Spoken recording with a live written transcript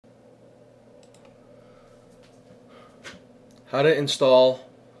How to install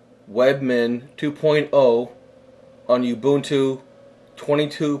Webmin 2.0 on Ubuntu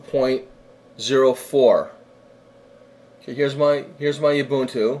 22.04. Okay, here's my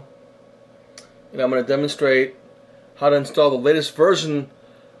Ubuntu, and I'm going to demonstrate how to install the latest version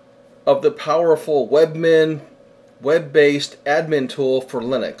of the powerful Webmin web-based admin tool for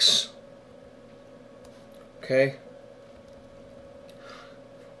Linux. Okay.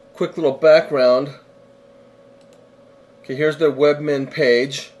 Quick little background. Okay, here's their Webmin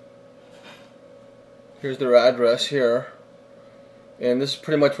page. Here's their address here. And this is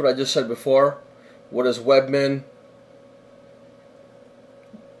pretty much what I just said before. What is Webmin?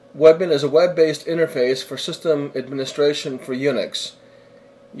 Webmin is a web-based interface for system administration for Unix.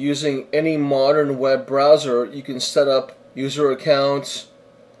 Using any modern web browser, you can set up user accounts,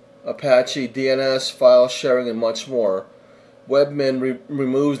 Apache, DNS, file sharing, and much more. Webmin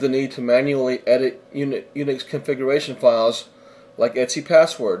removes the need to manually edit Unix configuration files like etc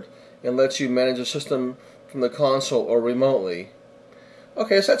password and lets you manage a system from the console or remotely.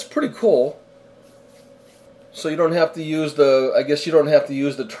 Okay, so that's pretty cool. So you don't have to use the, I guess you don't have to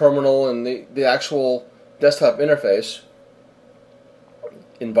use the terminal and the actual desktop interface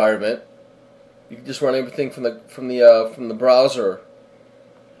environment. You can just run everything from the browser.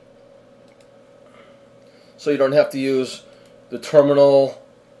 So you don't have to use the terminal,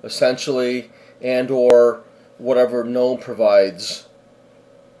 essentially, and or whatever GNOME provides.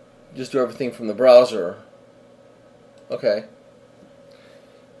 Just do everything from the browser. Okay.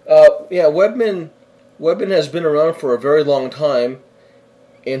 Yeah, Webmin has been around for a very long time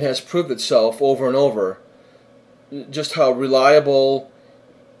and has proved itself over and over just how reliable,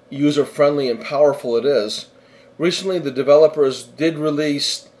 user-friendly, and powerful it is. Recently, the developers did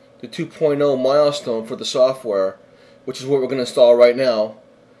release the 2.0 milestone for the software, which is what we're going to install right now.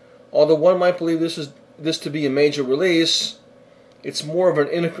 Although one might believe this to be a major release, it's more of an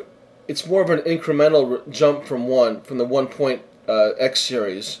incremental jump from the 1.x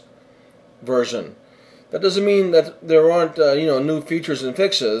series version. That doesn't mean that there aren't new features and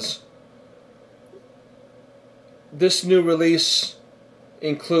fixes. This new release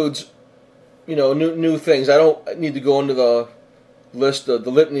includes new things. I don't need to go into the list of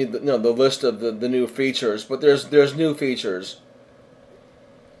the litany, the list of the new features, but there's new features.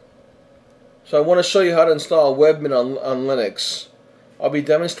 So I want to show you how to install Webmin on Linux. I'll be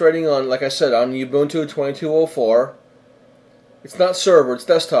demonstrating on, like I said, on Ubuntu 22.04. It's not server, it's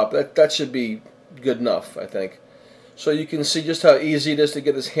desktop. That should be good enough, I think. So you can see just how easy it is to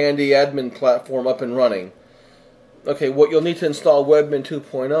get this handy admin platform up and running. Okay, what you'll need to install Webmin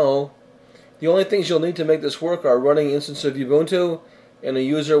 2.0. The only things you'll need to make this work are running instance of Ubuntu and a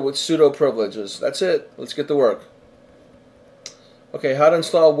user with sudo privileges. That's it. Let's get to work. Okay, how to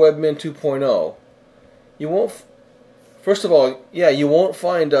install Webmin 2.0. You won't. First of all, yeah, you won't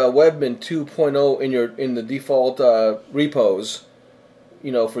find Webmin 2.0 in the default repos.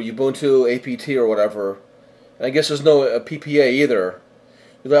 For Ubuntu, APT, or whatever. And I guess there's no PPA either.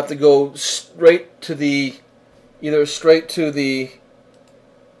 You'll have to go straight to the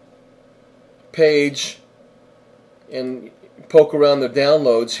page and poke around the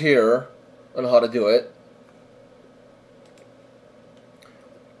downloads here on how to do it,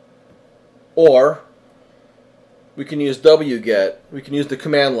 or we can use wget. We can use the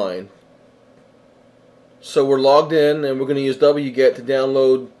command line. So we're logged in and we're going to use wget to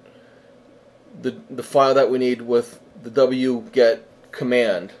download the file that we need with the wget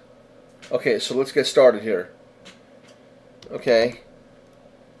command. Okay, so let's get started here. Okay.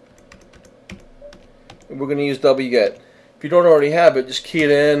 We're going to use wget. If you don't already have it, just key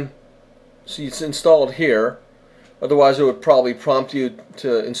it in. See, it's installed here. Otherwise, it would probably prompt you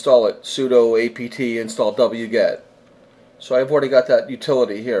to install it. Sudo apt install wget. So I've already got that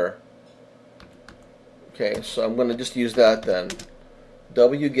utility here. Okay, so I'm going to just use that then.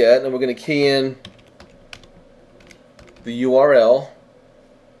 Wget, and we're going to key in the URL.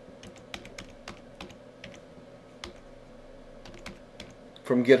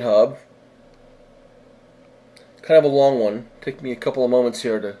 From GitHub. Kind of a long one. Take me a couple of moments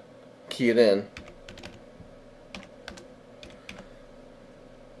here to key it in.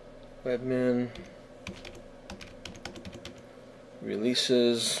 Webmin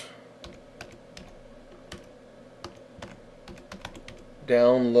releases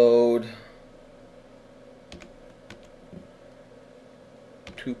download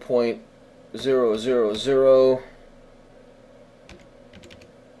 2.000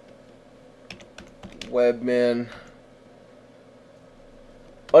 Webmin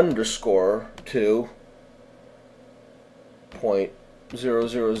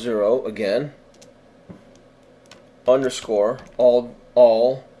 _2.000 again underscore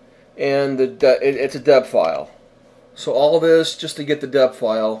all, and it's a deb file. So all this just to get the deb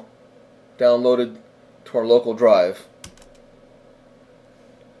file downloaded to our local drive.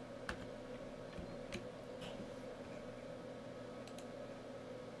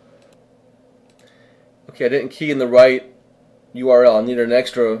 Okay, I didn't key in the right URL. I need an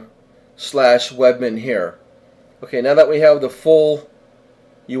extra /webmin here. Okay, now that we have the full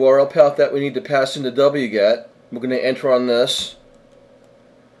URL path that we need to pass into wget, we're going to enter on this.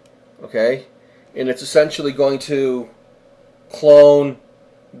 Okay, and it's essentially going to clone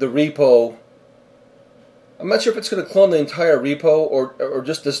the repo. I'm not sure if it's going to clone the entire repo or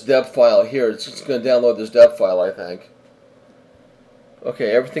just this deb file here. It's just going to download this deb file, I think.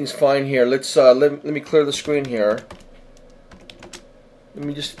 Okay, everything's fine here. Let's let me clear the screen here. Let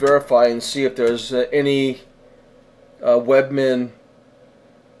me just verify and see if there's any Webmin.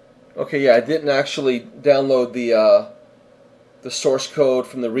 Okay, yeah, I didn't actually download the source code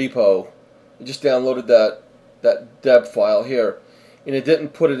from the repo. I just downloaded that deb file here, and it didn't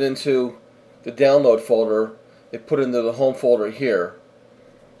put it into the download folder. It put it into the home folder here.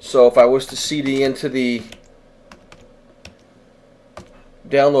 So if I was to cd into the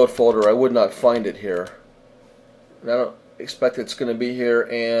download folder, I would not find it here. And I don't expect it's going to be here.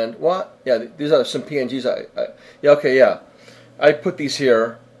 And what? Yeah, these are some PNGs. Yeah, okay, yeah. I put these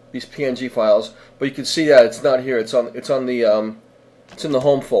here, these PNG files, but you can see that it's not here. It's in the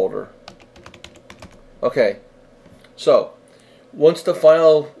home folder. Okay. So once the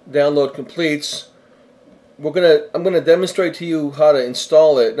file download completes, I'm gonna demonstrate to you how to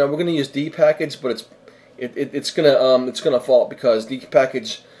install it. Now we're gonna use dpackage, but it's gonna fault because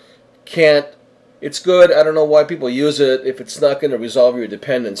dpackage can't. It's good. I don't know why people use it if it's not gonna resolve your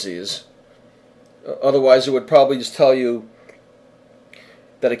dependencies. Otherwise, it would probably just tell you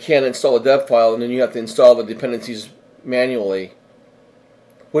that it can't install a deb file, and then you have to install the dependencies manually.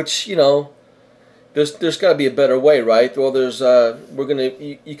 Which, you know, there's got to be a better way, right? Well,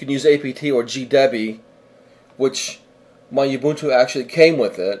 you can use apt or gdebi, which my Ubuntu actually came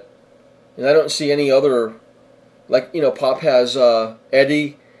with it, and I don't see any other. Like, you know, Pop has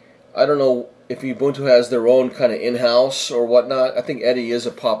Eddy. I don't know if Ubuntu has their own kind of in-house or whatnot. I think Eddy is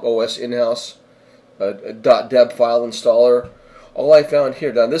a Pop OS in-house a .deb file installer. All I found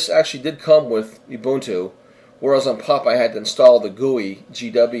here, now this actually did come with Ubuntu, whereas on Pop I had to install the GUI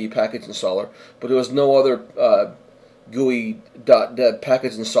GW package installer, but there was no other GUI.deb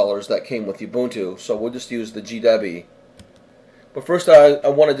package installers that came with Ubuntu, so we'll just use the GW. But first I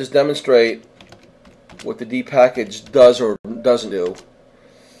want to just demonstrate what the dpackage does or doesn't do.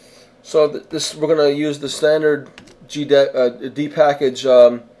 So we're going to use the standard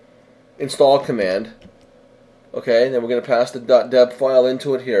dpackage install command. Okay, and then we're going to pass the .deb file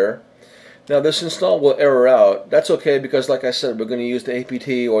into it here. Now this install will error out. That's okay because, like I said, we're going to use the apt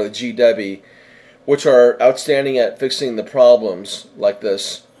or the gdebi, which are outstanding at fixing the problems like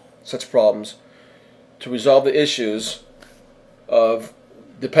this, such problems, to resolve the issues of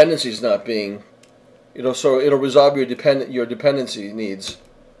dependencies not being, you know, so it'll resolve your dependency needs.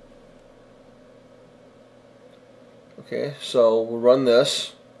 Okay, so we'll run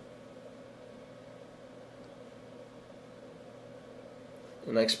this.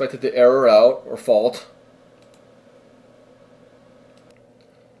 And I expect it to error out or fault.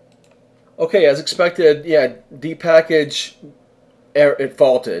 Okay, as expected, yeah, dpackage it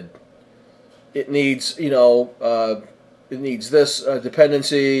faulted. It needs, you know, it needs this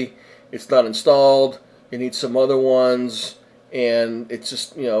dependency. It's not installed. It needs some other ones, and it's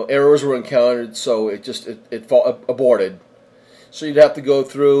just, you know, errors were encountered, so it aborted. So you'd have to go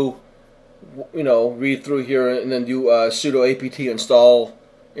through, you know, read through here and then do sudo apt install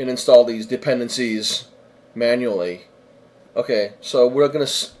and install these dependencies manually. Okay, so we're gonna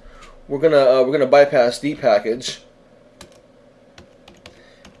bypass dpackage,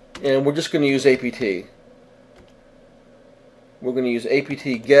 and we're just gonna use apt. We're gonna use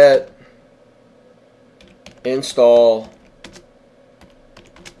apt get install,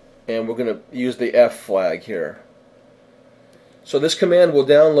 and we're gonna use the F flag here. So this command will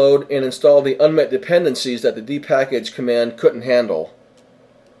download and install the unmet dependencies that the dpackage command couldn't handle.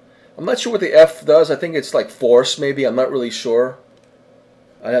 I'm not sure what the F does. I think it's like force, maybe. I'm not really sure.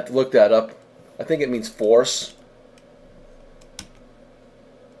 I'd have to look that up. I think it means force.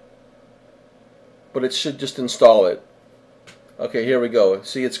 But it should just install it. Okay, here we go.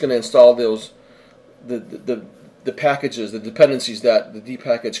 See, it's going to install those the packages, the dependencies that the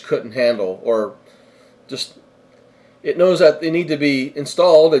dpackage couldn't handle, or just it knows that they need to be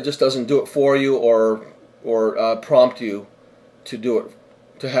installed. It just doesn't do it for you or prompt you to do it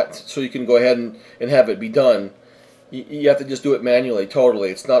so you can go ahead and have it be done. You have to just do it manually, totally.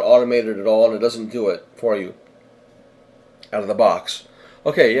 It's not automated at all, and it doesn't do it for you out of the box.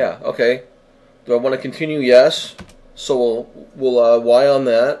 Okay, yeah, okay. Do I want to continue? Yes. So we'll Y on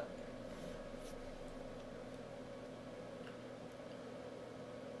that.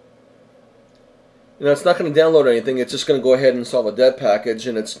 You know, it's not going to download anything. It's just going to go ahead and install a dev package,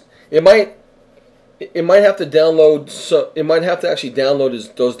 and it might have to download. So it might have to actually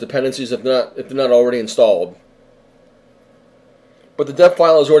download those dependencies if they're not already installed. But the dev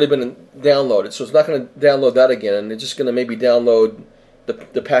file has already been downloaded, so it's not going to download that again. And it's just going to maybe download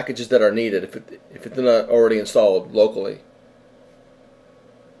the packages that are needed if it's not already installed locally.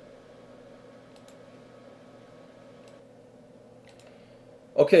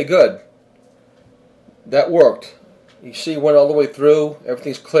 Okay, good. That worked. You see, it went all the way through.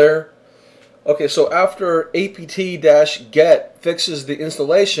 Everything's clear. Okay, so after apt-get fixes the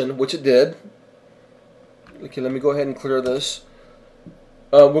installation, which it did. Okay, let me go ahead and clear this.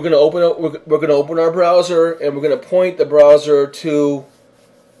 We're going to open up. We're going to open our browser, and we're going to point the browser to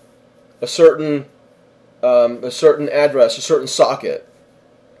a certain address, a certain socket,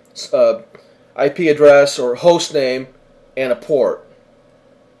 IP address or host name, and a port.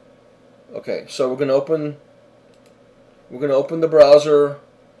 Okay, so we're going to open the browser.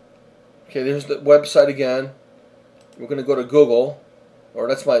 Okay, there's the website again. We're going to go to Google, or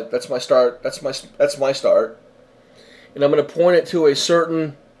that's my start. That's my start. And I'm going to point it to a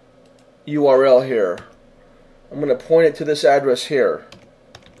certain URL here. I'm going to point it to this address here.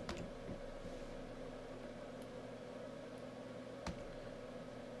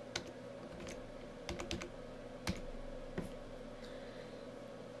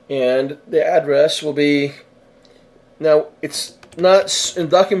 And the address will be, now it's not, in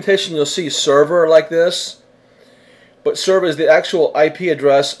documentation you'll see server like this, but server is the actual IP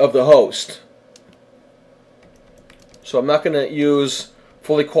address of the host. So I'm not going to use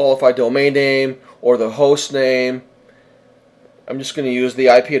fully qualified domain name or the host name. I'm just going to use the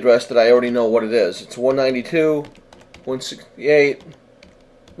IP address that I already know what it is. It's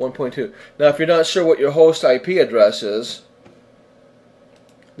 192.168.1.2. Now if you're not sure what your host IP address is,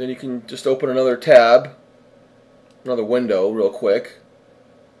 then you can just open another tab, another window real quick,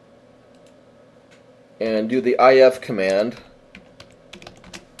 and do the if command.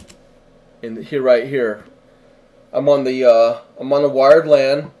 And here, right here, I'm on the wired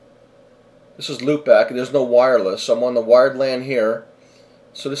LAN. This is loopback, and there's no wireless, so I'm on the wired LAN here.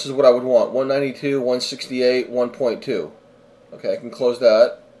 So this is what I would want: 192.168.1.2. Okay, I can close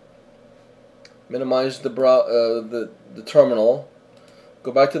that. Minimize the terminal.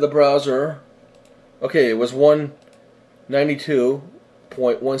 Go back to the browser. Okay, it was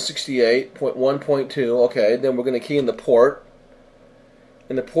 192.168.1.2. Okay, then we're going to key in the port,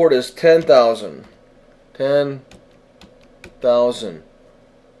 and the port is 10,000. 10,000.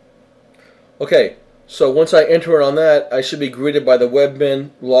 Okay, so once I enter it on that, I should be greeted by the Webmin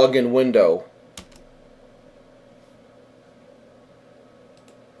login window.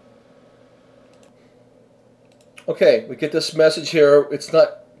 Okay, we get this message here. It's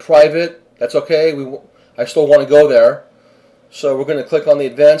not private. That's okay. I still want to go there. So we're going to click on the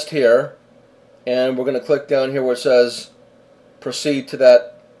advanced here, and we're going to click down here where it says proceed to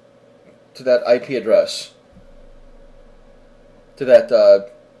that IP address. To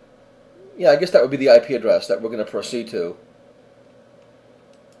that, yeah, I guess that would be the IP address that we're going to proceed to,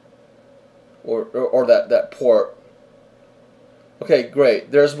 or that port. Okay,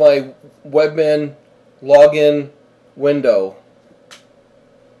 great. There's my Webmin login window.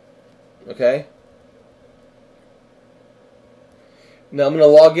 Okay. Now I'm going to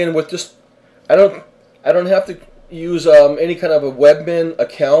log in with just, I don't have to use any kind of a Webmin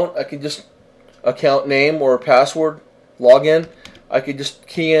account. I can just account name or password login. I could just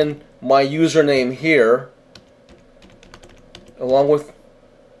key in my username here, along with,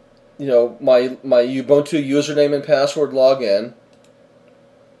 you know, my Ubuntu username and password login,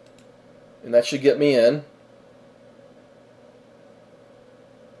 and that should get me in.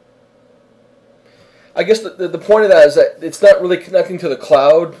 I guess the point of that is that it's not really connecting to the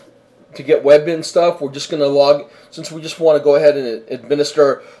cloud to get Webmin stuff. We're just going to log, since we just want to go ahead and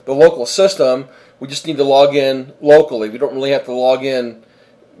administer the local system, we just need to log in locally. We don't really have to log in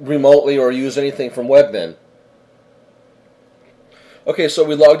remotely or use anything from Webmin. Okay, so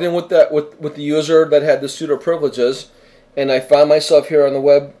we logged in with the user that had the sudo privileges, and I found myself here on the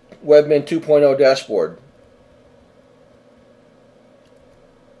Webmin 2.0 dashboard.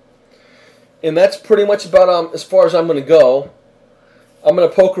 And that's pretty much about as far as I'm going to go. I'm going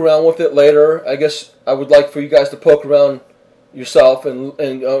to poke around with it later. I guess I would like for you guys to poke around yourself and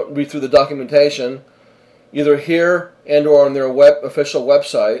read through the documentation either here and or on their official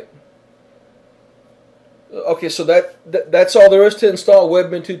website. Okay, so that's all there is to install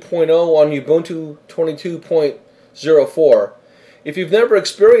Webmin 2.0 on Ubuntu 22.04. If you've never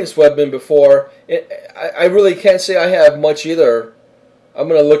experienced Webmin before, I really can't say I have much either. I'm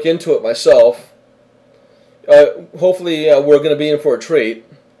going to look into it myself. Hopefully, we're going to be in for a treat,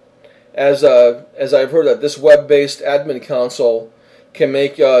 as I've heard that this web-based admin console can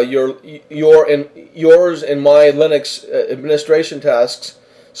make yours and my Linux administration tasks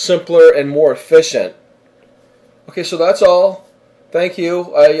simpler and more efficient. Okay, so that's all. Thank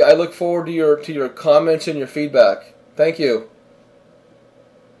you. I look forward to your comments and your feedback. Thank you.